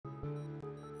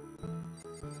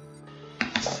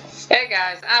Hey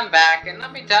guys, I'm back, and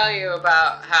let me tell you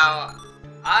about how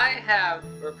I have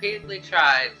repeatedly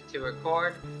tried to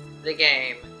record the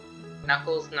game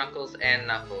Knuckles, Knuckles, and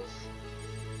Knuckles.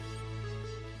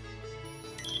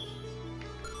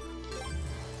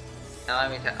 Now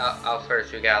let me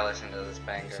first we gotta listen to this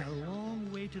banger. It's a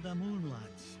long way to the moon,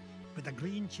 lads, but the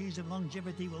green cheese of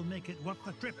longevity will make it worth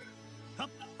the trip. Up,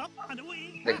 up, and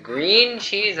away! The green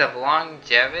cheese of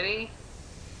longevity?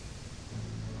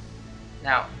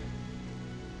 Now,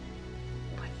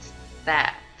 what's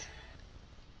that?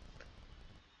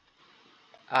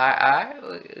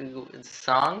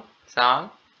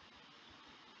 Song?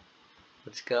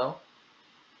 Let's go.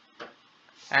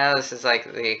 I know this is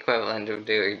like the equivalent of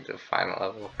doing the final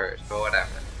level first, but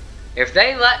whatever. If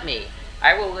they let me,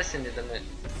 I will listen to the moon.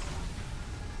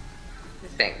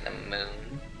 This ain't the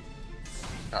moon.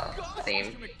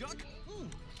 Theme.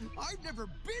 I've never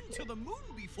been to the moon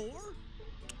before.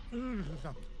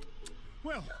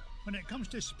 Well, when it comes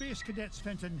to space cadets,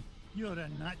 Fenton, you're a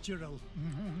natural.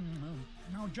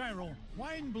 Now, Gyro,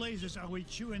 why in blazes are we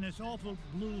chewing this awful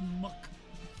blue muck?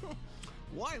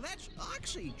 Why, that's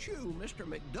Oxy Chew, Mr.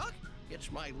 McDuck. It's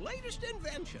my latest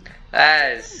invention.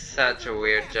 That is such a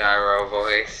weird Gyro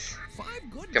voice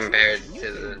compared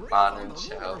to the modern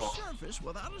show. Surface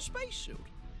without a spacesuit.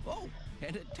 Oh,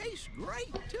 and it tastes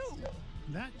great too.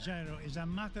 That, Gyro, is a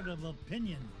matter of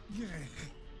opinion.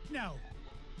 Now,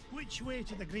 which way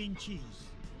to the green cheese?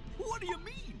 What do you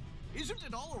mean? Isn't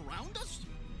it all around us?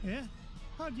 Yeah?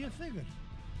 How do you figure?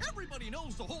 Everybody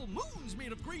knows the whole moon's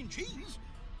made of green cheese.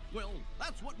 Well,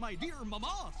 that's what my dear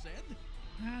mama said.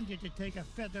 And did it take a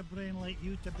feather brain like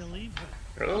you to believe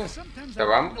her? Ooh, Sometimes the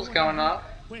rumble's going off.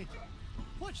 Wait,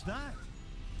 what's that?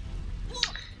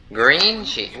 Look, Green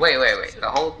cheese. Wait. The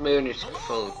whole moon is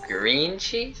full of green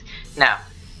cheese? Now,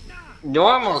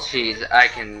 normal cheese I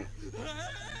can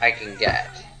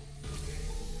get.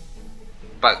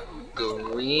 But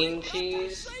green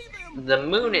cheese? The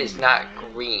moon is not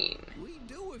green. we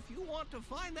do if you want to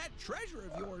find that treasure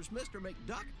of yours, Mr.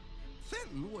 McDuck.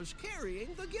 Fenton was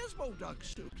carrying the Gizmo Duck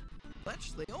suit.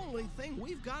 That's the only thing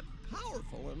we've got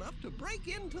powerful enough to break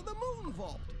into the moon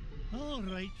vault. All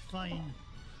right, fine.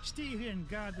 Stay here and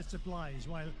guard the supplies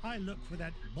while I look for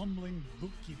that bumbling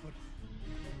bookkeeper.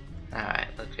 Alright,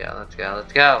 let's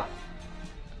go.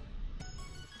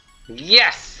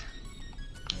 Yes!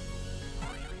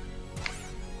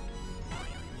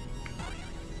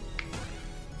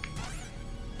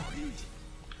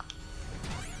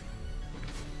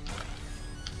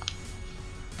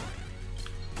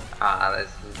 This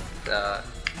is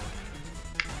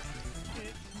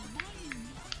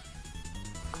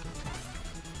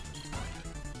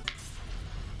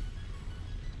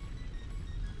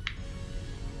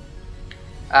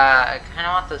I kinda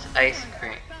want this ice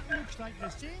cream. That looks like the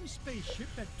same spaceship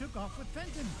that took off with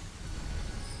Fenton.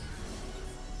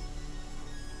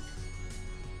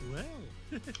 Well,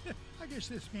 I guess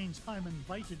this means I'm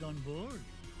invited on board.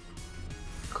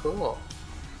 Cool.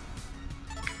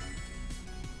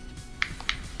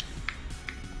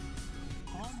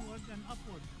 Onward and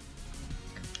upward.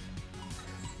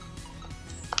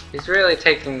 He's really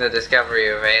taking the discovery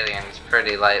of aliens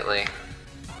pretty lightly.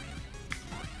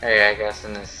 Hey, I guess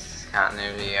in this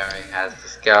continuity he already has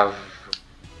discovered.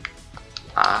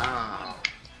 Oh.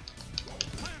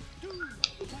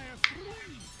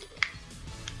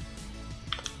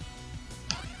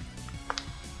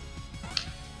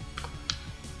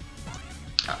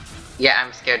 Yeah,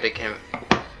 I'm scared to commit.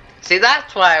 See,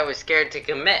 that's why I was scared to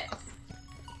commit.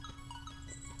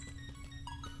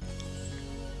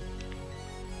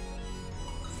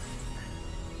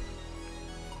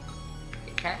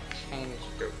 You can't change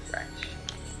direction.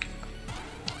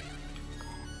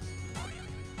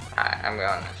 Alright, I'm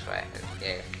going this way.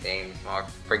 This game's more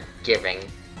forgiving.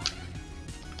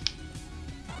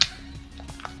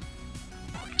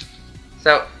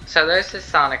 So there's this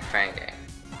Sonic fan game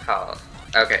called,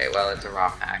 okay, well it's a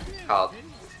ROM hack called,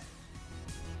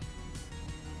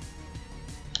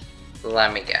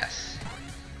 let me guess.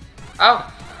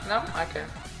 Oh, no, okay,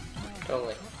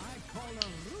 totally.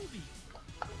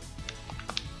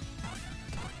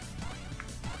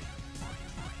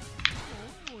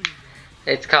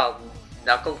 It's called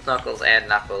Knuckles, Knuckles, and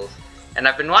Knuckles, and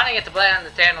I've been wanting it to play on the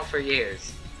channel for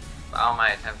years. All my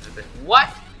attempts have been, what?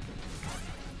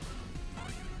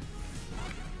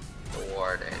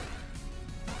 Thwarted.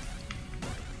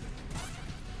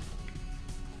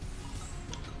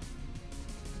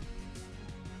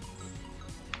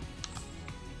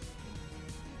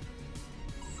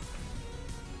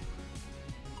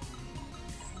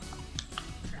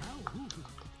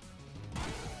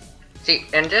 See,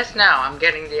 and just now I'm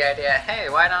getting the idea, hey,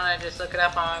 why don't I just look it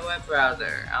up on my web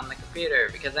browser, on the computer,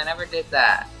 because I never did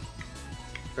that,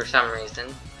 for some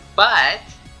reason. But,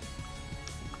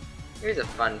 here's a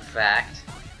fun fact.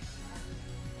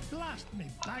 Blast me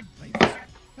bagpipes!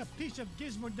 A piece of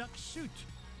Gizmo Duck's suit!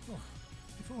 Oh,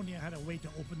 if only I had a way to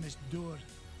open this door.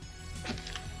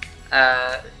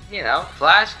 You know,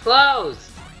 flash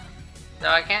closed! So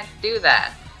I can't do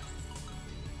that.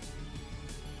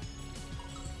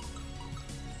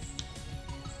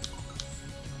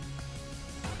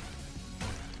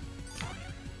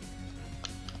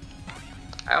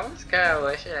 I almost kinda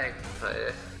wish I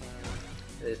could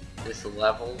put this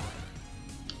level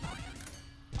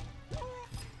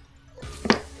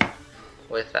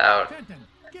without Fenton,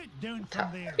 get down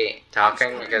from there.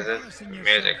 talking, because this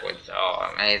music was so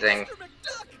amazing. Mr.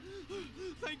 McDuck!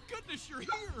 Thank goodness you're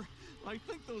here! I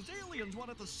think those aliens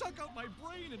wanted to suck out my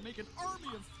brain and make an army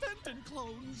of Fenton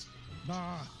clones.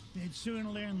 Bah, they'd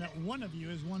soon learn that one of you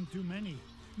is one too many.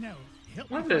 Now, help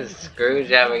me What find does the Scrooge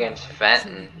have against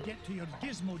Fenton? so we can get to your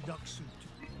Gizmo Duck suit.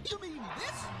 You mean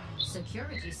this?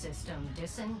 Security system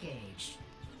disengaged.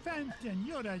 Fenton,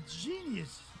 you're a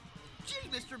genius. Gee,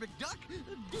 Mr. McDuck, do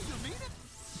you mean it?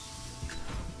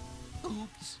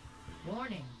 Oops.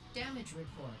 Warning, damage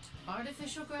report.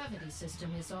 Artificial gravity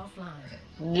system is offline.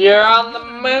 You're on the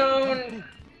moon!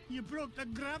 You broke the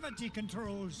gravity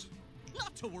controls.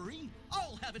 Not to worry,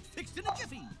 I'll have it fixed in a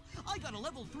jiffy. I got a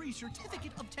level 3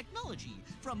 certificate of technology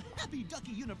from Happy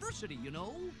Ducky University, you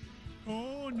know.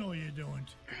 Oh, no you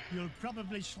don't. You'll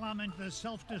probably slam into the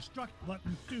self-destruct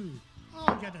button too.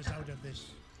 I'll get us out of this.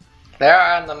 They're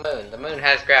on the moon. The moon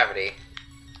has gravity.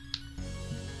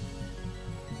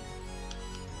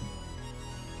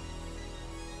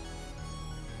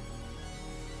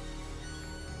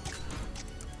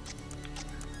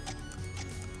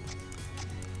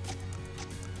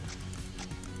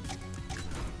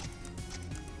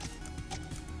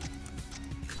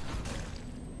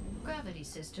 Gravity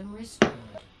system restored.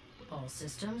 All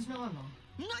systems normal.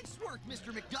 Nice work,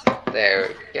 Mr. McDuck. There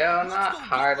we go. Not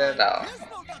hard at all.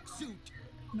 Gizmo Duck suit.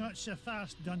 Not so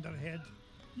fast, Dunderhead.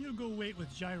 You go wait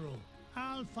with Gyro.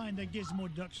 I'll find a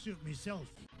Gizmo Duck suit myself.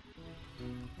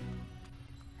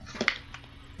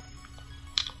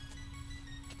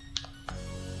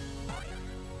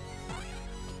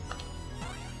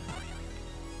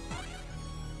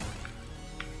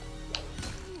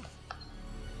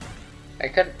 I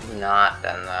could not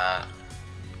done that.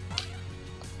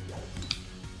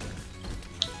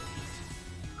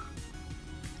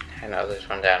 I know there's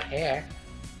one down here.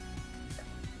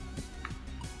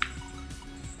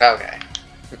 Okay.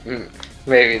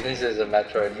 Maybe this is a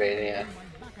Metroidvania.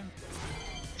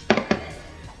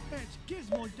 It's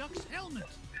Gizmo Duck's helmet.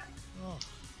 Oh,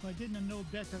 if I didn't know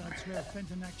better, I'd swear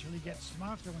Fenton actually gets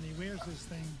smarter when he wears this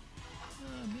thing.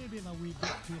 Maybe I'm a wee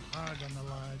bit too hard on the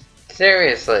lad.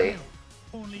 Seriously.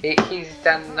 Only He's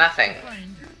done nothing.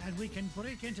 And we can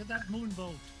break into that moon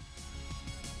vault.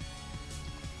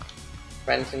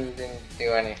 Benson didn't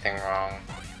do anything wrong.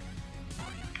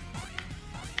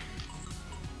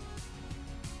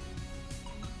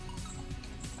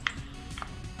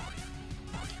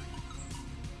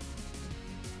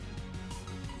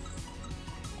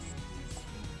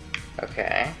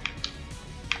 Okay.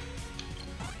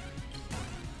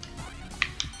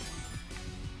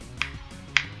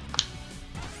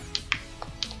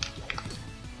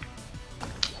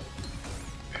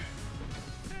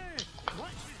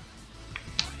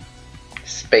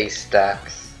 Space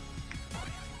ducks.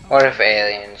 What if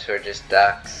aliens were just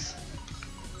ducks?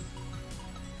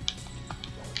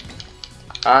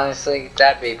 Honestly,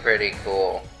 that'd be pretty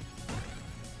cool.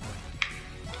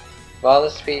 Of all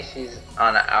the species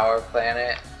on our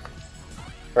planet,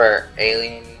 for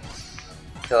aliens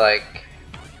to like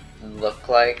look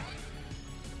like,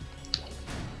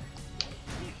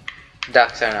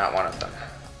 ducks are not one of them.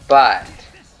 But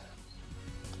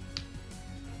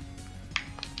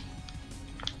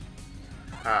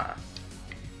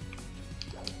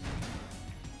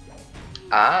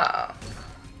ah.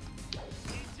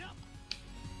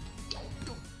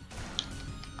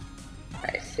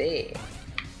 I see.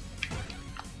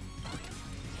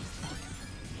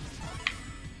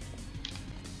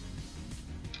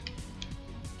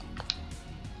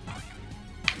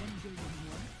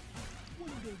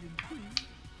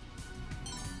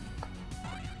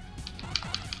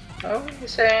 What were you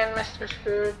saying, Mr.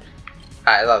 Scrooge?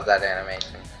 I love that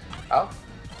animation. Oh.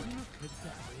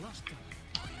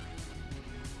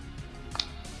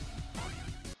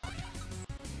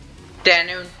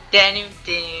 Danu, Danu,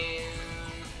 Danu.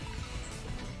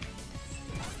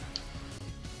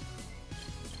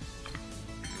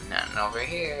 No, nothing over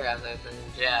here other than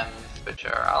gems, which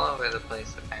are all over the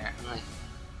place apparently.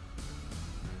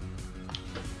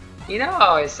 You know, I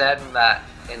always said that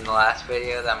in the last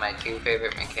video that my two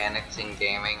favorite mechanics in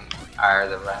gaming are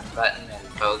the run button and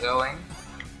pogoing.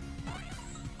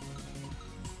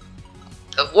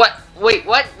 What? Wait,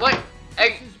 what?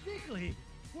 Hey. Mrs. Bigley,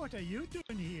 what are you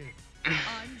doing here?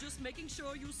 I'm just making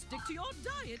sure you stick to your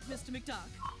diet, Mr. McDuck.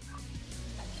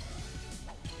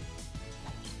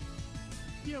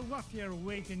 You're worth your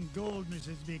weight in gold,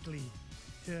 Mrs. Bigley.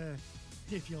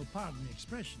 If you'll pardon the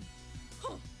expression.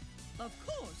 Huh. Of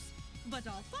course. But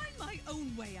I'll find my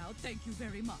own way out, thank you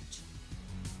very much.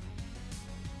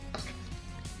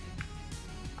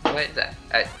 What is that?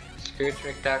 Scrooge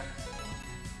McDuck?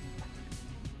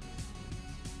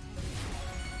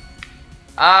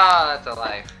 Ah, that's a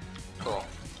life. Cool.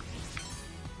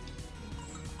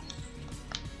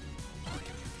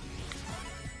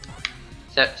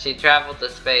 So she traveled to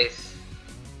space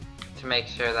to make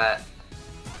sure that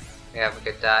we have a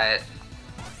good diet.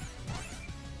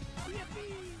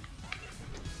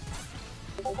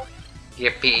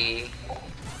 Yippee.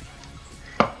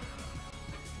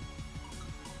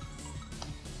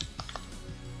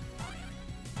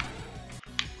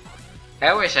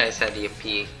 I wish I said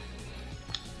yippee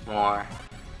more.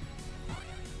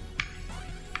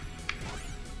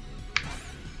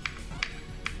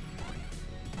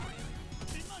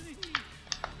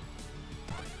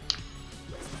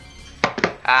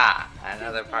 Ah,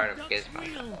 another part of Gizmo.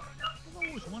 I've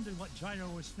always wondered what Gyro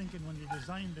was thinking when he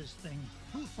designed this thing.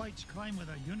 Who fights crime with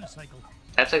a unicycle?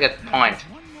 That's a good point.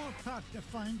 One more path to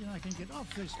find and I can get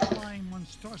off this flying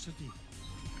monstrosity.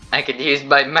 I could use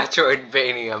my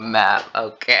Metroidvania map,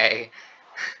 okay.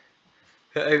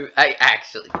 I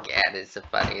actually can, it's the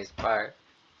funniest part.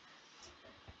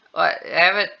 What,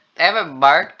 haven't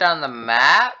marked on the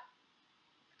map?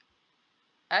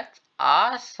 That's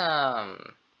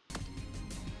awesome.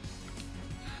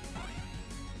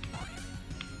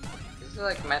 This is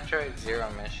like Metroid Zero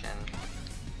Mission.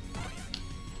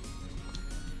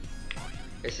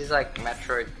 This is like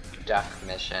Metroid Duck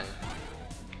Mission.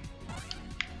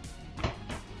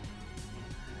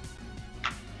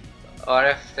 What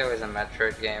if there was a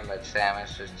Metroid game but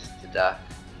Samus was just a duck?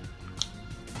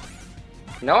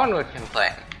 No one would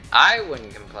complain. I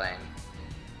wouldn't complain.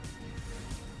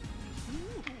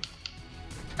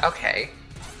 Okay.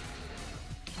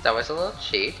 That was a little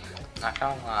cheap, not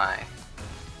gonna lie.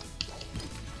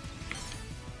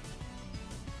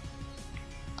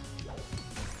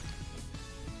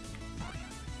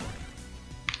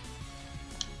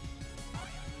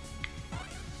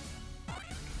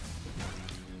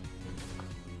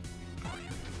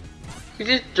 You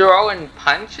just throwing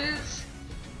punches?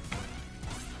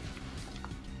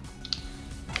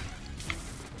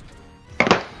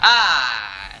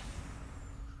 Ah!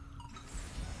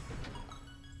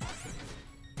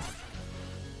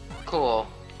 Cool.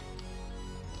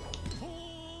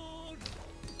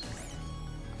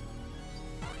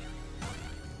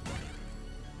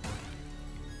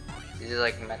 This is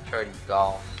like Metroid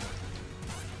Golf.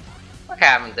 Why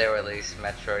haven't they released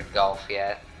Metroid Golf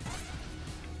yet?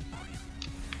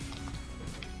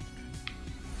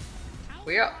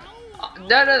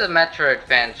 None of the Metroid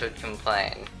fans would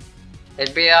complain.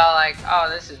 It'd be all like, oh,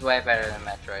 this is way better than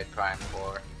Metroid Prime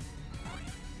 4.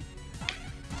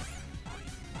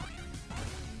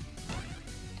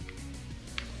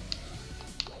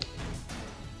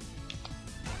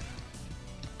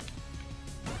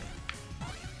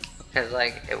 Because,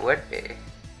 like, it would be.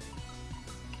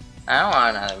 I don't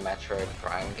want another Metroid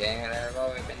Prime game, and there have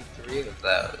only been 3 of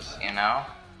those, you know?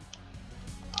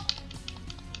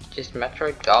 Just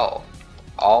Metroid Golf.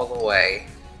 All the way.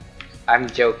 I'm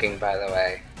joking, by the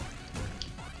way.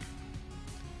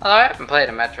 Although I haven't played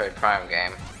a Metroid Prime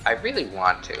game. I really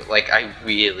want to. Like, I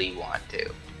really want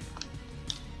to.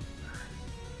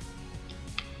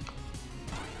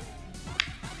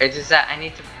 It's just that I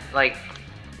need to, like,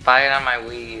 buy it on my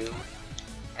Wii U.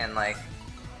 And, like,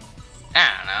 I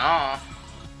don't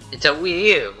know. It's a Wii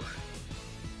U.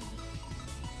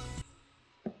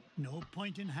 No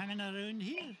point in hanging around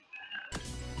here.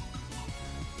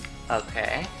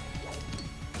 Okay.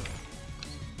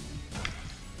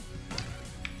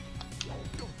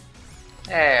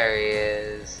 There he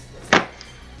is.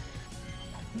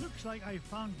 Looks like I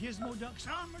found Gizmo Duck's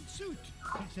armored suit.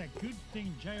 It's a good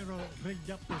thing Gyro rigged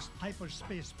up this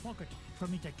hyperspace pocket for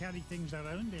me to carry things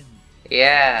around in.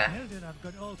 Yeah. Now that I've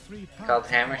got all 3 parts, Called I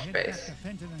can head Hammerspace. back to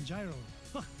Fenton and Gyro.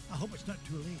 I hope it's not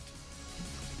too late.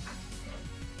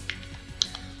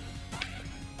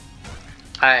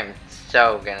 I'm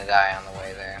so gonna die on the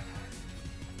way there.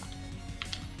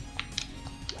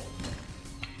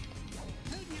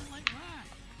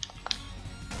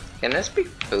 Can this be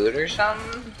food or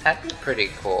something? That'd be pretty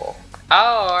cool.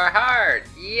 Oh, our heart!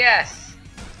 Yes!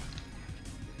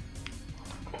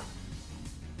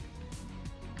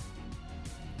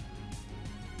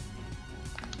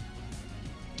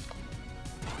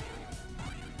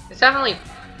 This definitely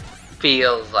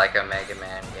feels like a Mega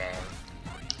Man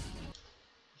game.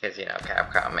 Because, you know,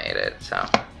 Capcom made it, so.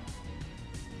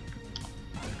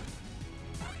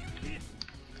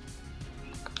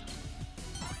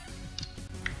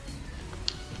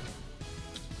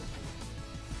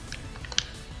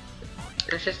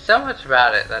 There's just so much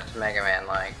about it that's Mega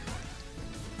Man-like.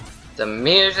 The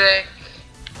music.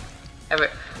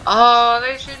 Oh,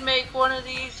 they should make one of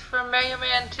these for Mega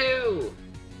Man 2.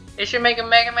 They should make a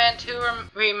Mega Man 2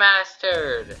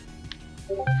 remastered.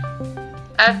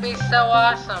 That'd be so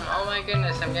awesome. Oh my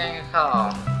goodness, I'm getting a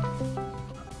call.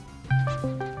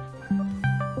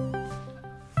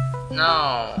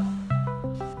 No.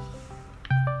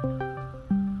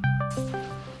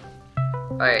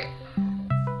 Wait.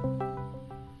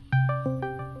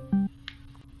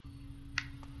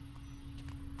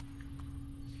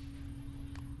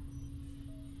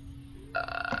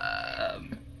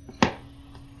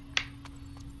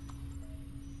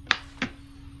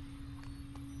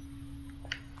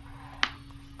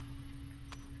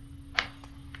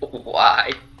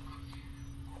 Why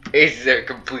is there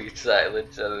complete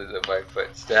silence other than my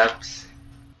footsteps?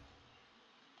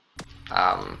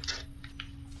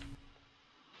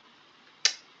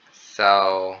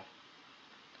 So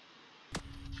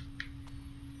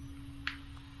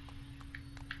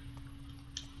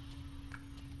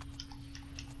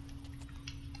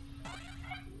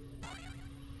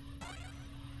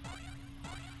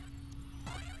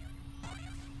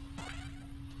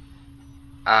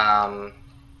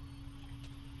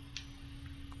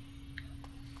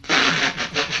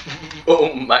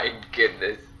oh my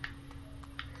goodness.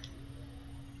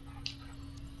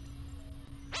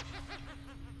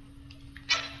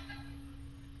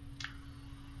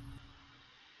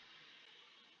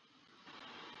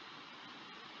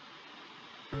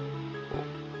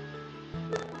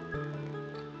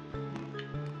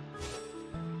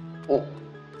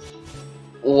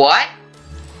 What?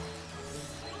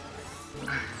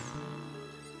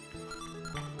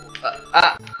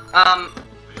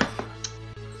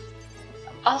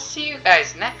 I'll see you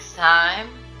guys next time.